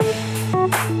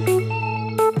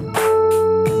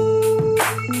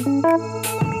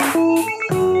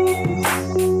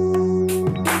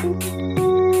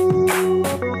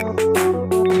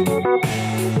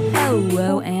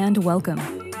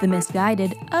the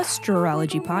Misguided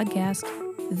Astrology Podcast,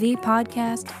 the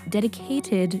podcast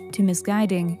dedicated to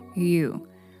misguiding you.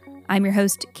 I'm your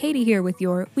host, Katie, here with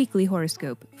your weekly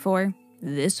horoscope for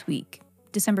this week,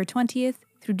 December 20th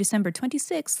through December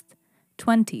 26th,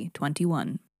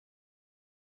 2021.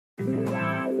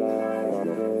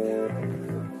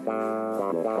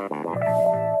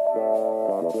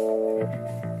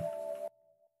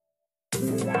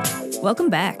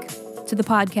 Welcome back to the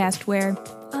podcast where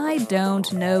I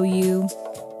don't know you,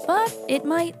 but it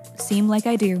might seem like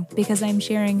I do because I'm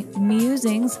sharing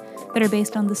musings that are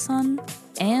based on the sun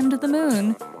and the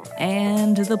moon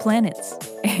and the planets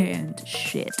and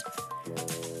shit.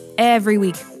 Every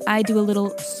week, I do a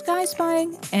little sky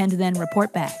spying and then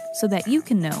report back so that you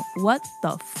can know what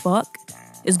the fuck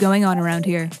is going on around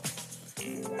here.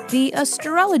 The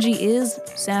astrology is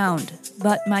sound,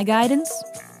 but my guidance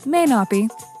may not be.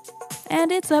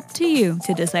 And it's up to you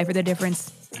to decipher the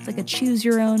difference. It's like a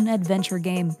choose-your-own adventure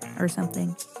game or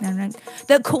something.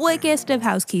 The quickest of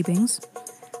housekeepings.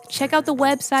 Check out the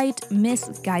website,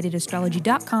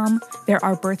 misguidedastrology.com. There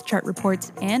are birth chart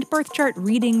reports and birth chart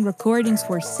reading recordings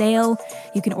for sale.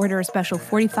 You can order a special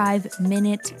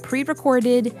 45-minute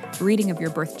pre-recorded reading of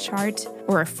your birth chart,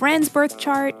 or a friend's birth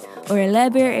chart, or a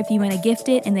lover if you want to gift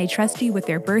it and they trust you with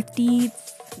their birth deeds.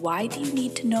 Why do you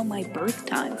need to know my birth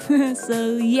time?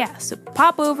 So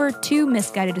pop over to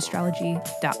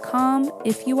misguidedastrology.com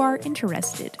if you are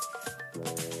interested.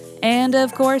 And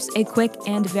of course, a quick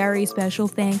and very special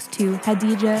thanks to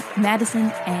Hadija, Madison,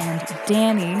 and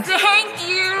Danny.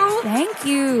 Thank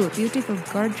you, beautiful,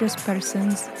 gorgeous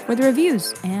persons, for the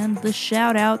reviews and the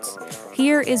shout-outs.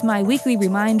 Here is my weekly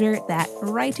reminder that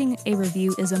writing a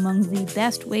review is among the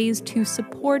best ways to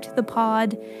support the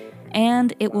pod,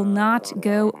 and it will not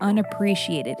go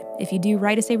unappreciated. If you do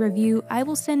write us a review, I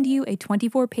will send you a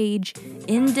 24-page,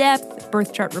 in-depth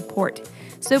birth chart report.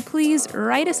 So please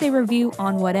write us a review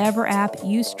on whatever app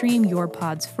you stream your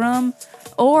pods from,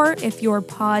 or if your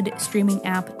pod streaming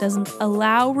app doesn't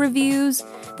allow reviews,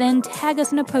 then tag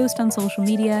us in a post on social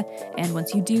media, and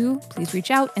once you do, please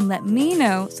reach out and let me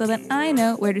know so that I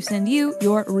know where to send you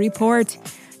your report.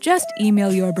 Just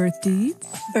email your birth deeds,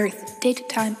 birth, date,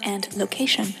 time, and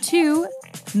location to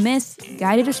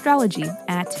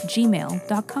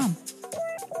misguidedastrology@gmail.com.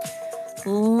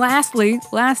 Last thing,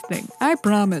 I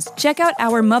promise. Check out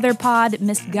our mother pod,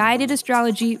 Misguided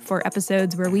Astrology, for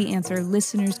episodes where we answer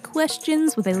listeners'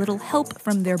 questions with a little help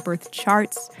from their birth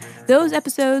charts. Those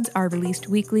episodes are released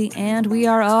weekly, and we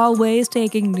are always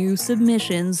taking new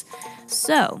submissions.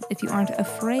 So, if you aren't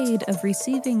afraid of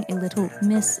receiving a little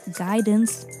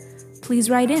misguidance,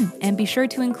 please write in and be sure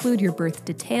to include your birth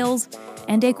details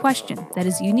and a question that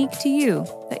is unique to you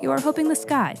that you are hoping the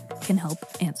sky can help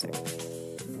answer.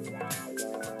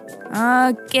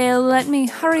 Okay, let me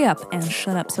hurry up and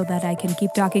shut up so that I can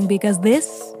keep talking because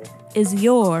this is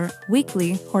your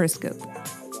weekly horoscope.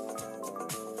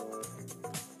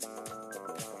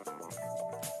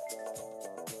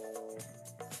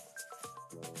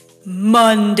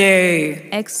 Monday.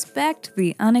 Expect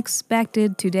the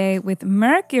unexpected today with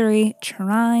Mercury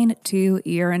trine to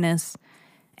Uranus.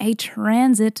 A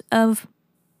transit of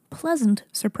pleasant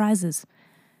surprises,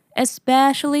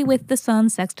 especially with the Sun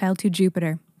sextile to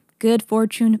Jupiter. Good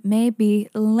fortune may be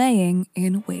laying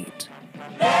in wait.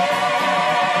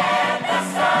 Let the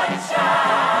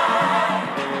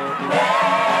sunshine,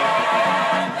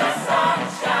 let the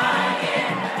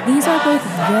sunshine in. These are both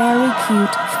very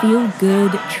cute,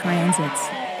 feel-good transits.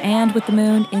 And with the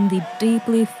moon in the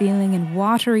deeply feeling and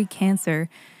watery Cancer,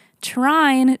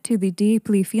 trine to the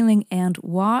deeply feeling and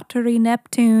watery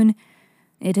Neptune,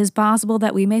 it is possible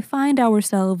that we may find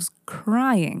ourselves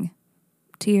crying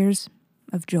tears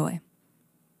of joy.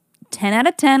 10 out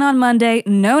of 10 on Monday,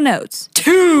 no notes.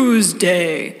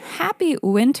 Tuesday. Happy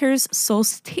winter's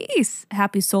solstice.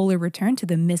 Happy solar return to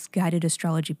the Misguided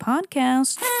Astrology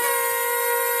Podcast.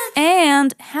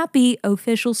 And happy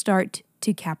official start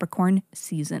to Capricorn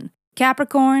season.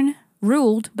 Capricorn,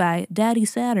 ruled by Daddy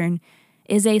Saturn,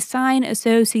 is a sign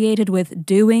associated with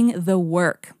doing the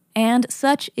work. And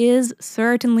such is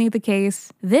certainly the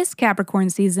case this Capricorn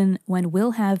season when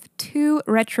we'll have 2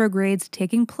 retrogrades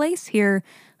taking place here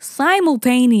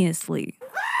simultaneously.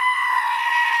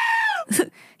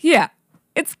 Yeah,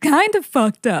 it's kind of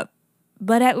fucked up,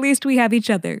 but at least we have each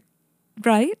other,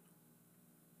 right?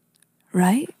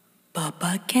 Right?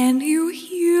 Papa, can you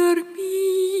hear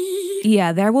me?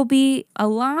 Yeah, there will be a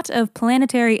lot of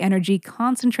planetary energy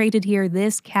concentrated here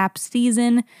this Cap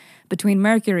season between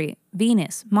Mercury,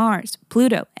 Venus, Mars,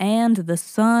 Pluto, and the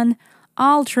Sun,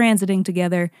 all transiting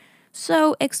together.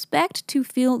 So expect to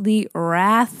feel the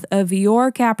wrath of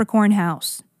your Capricorn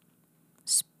house.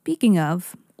 speaking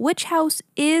of, which house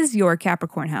is your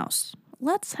Capricorn house?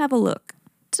 Let's have a look.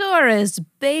 Taurus,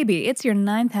 baby, it's your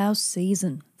 9th house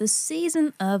season, the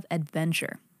season of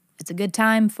adventure. It's a good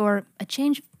time for a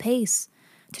change of pace,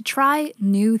 to try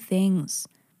new things,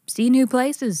 see new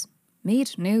places,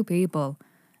 meet new people.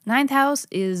 9th house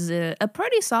is a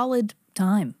pretty solid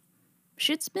time.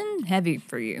 Shit's been heavy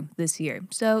for you this year,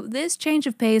 so this change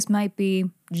of pace might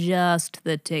be just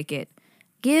the ticket.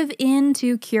 Give in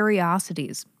to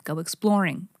curiosities. Go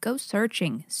exploring, go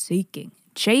searching, seeking,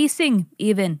 chasing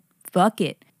even. Fuck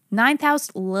it. 9th house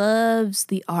loves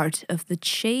the art of the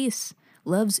chase,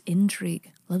 loves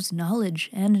intrigue, loves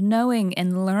knowledge and knowing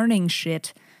and learning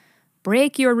shit.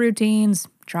 Break your routines,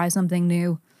 try something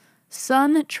new.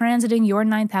 Sun transiting your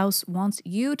 9th house wants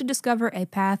you to discover a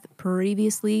path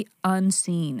previously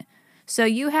unseen. So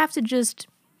you have to just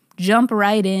jump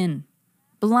right in.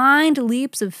 Blind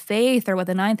leaps of faith are what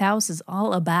the 9th house is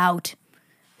all about.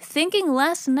 Thinking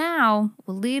less now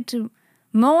will lead to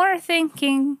more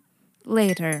thinking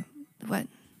later. What?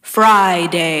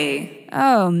 Friday.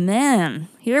 Oh man,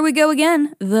 here we go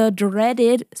again. The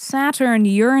dreaded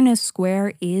Saturn-Uranus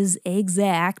square is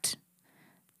exact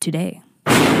today.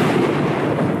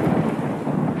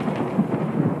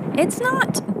 It's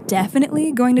not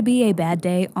definitely going to be a bad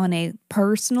day on a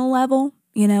personal level,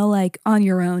 like on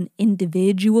your own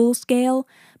individual scale,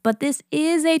 but this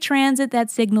is a transit that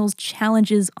signals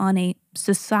challenges on a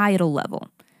societal level.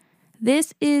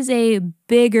 This is a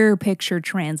bigger picture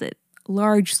transit,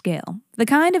 large scale, the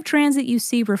kind of transit you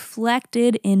see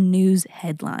reflected in news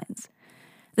headlines.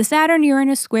 The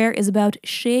Saturn-Uranus square is about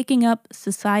shaking up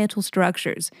societal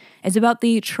structures. It's about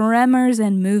the tremors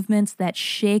and movements that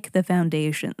shake the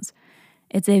foundations.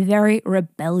 It's a very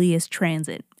rebellious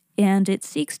transit, and it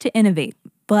seeks to innovate.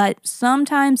 But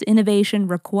sometimes innovation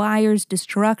requires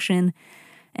destruction,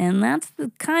 and that's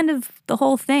the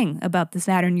whole thing about the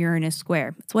Saturn-Uranus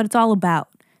square. It's what it's all about.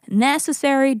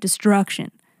 Necessary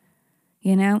destruction.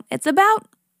 It's about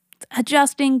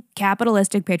adjusting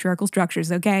capitalistic patriarchal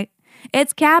structures, okay?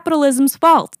 It's capitalism's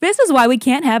fault. This is why we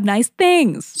can't have nice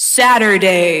things.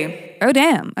 Saturday. Oh,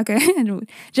 damn. Okay.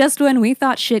 Just when we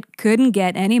thought shit couldn't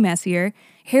get any messier,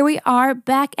 here we are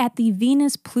back at the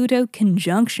Venus-Pluto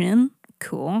conjunction.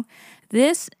 Cool.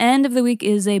 This end of the week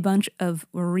is a bunch of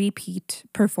repeat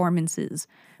performances.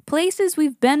 Places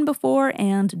we've been before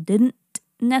and didn't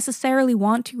necessarily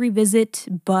want to revisit,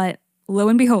 but lo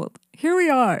and behold, here we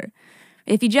are.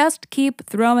 If you just keep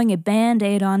throwing a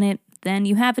Band-Aid on it, then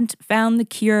you haven't found the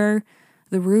cure,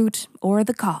 the root, or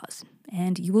the cause,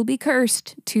 and you will be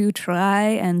cursed to try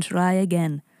and try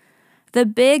again. The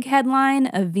big headline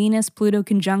of Venus-Pluto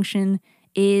conjunction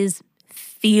is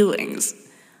feelings.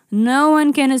 No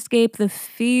one can escape the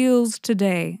feels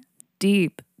today.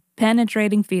 Deep,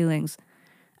 penetrating feelings.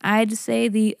 I'd say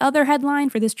the other headline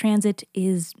for this transit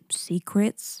is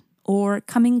secrets or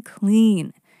coming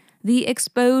clean. The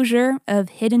exposure of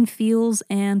hidden feels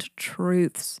and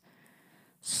truths.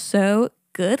 So,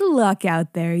 good luck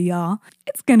out there, y'all.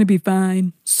 It's gonna be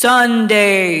fine.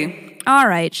 Sunday. All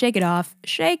right, shake it off.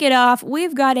 Shake it off.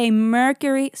 We've got a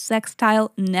Mercury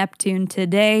sextile Neptune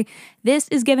today. This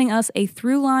is giving us a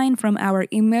through line from our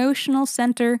emotional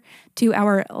center to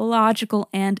our logical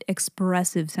and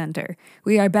expressive center.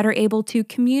 We are better able to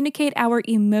communicate our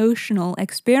emotional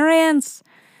experience.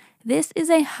 This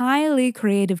is a highly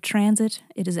creative transit.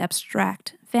 It is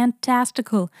abstract,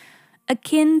 fantastical,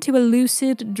 akin to a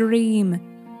lucid dream,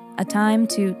 a time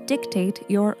to dictate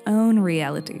your own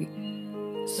reality.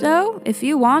 So, if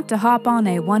you want to hop on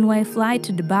a one-way flight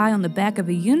to Dubai on the back of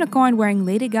a unicorn wearing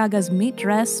Lady Gaga's meat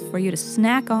dress for you to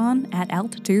snack on at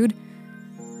altitude,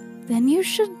 then you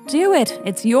should do it.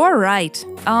 It's your right.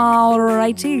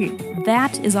 Alrighty,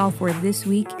 that is all for this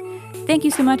week. Thank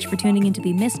you so much for tuning into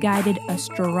the Misguided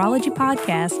Astrology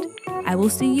Podcast. I will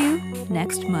see you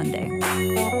next Monday.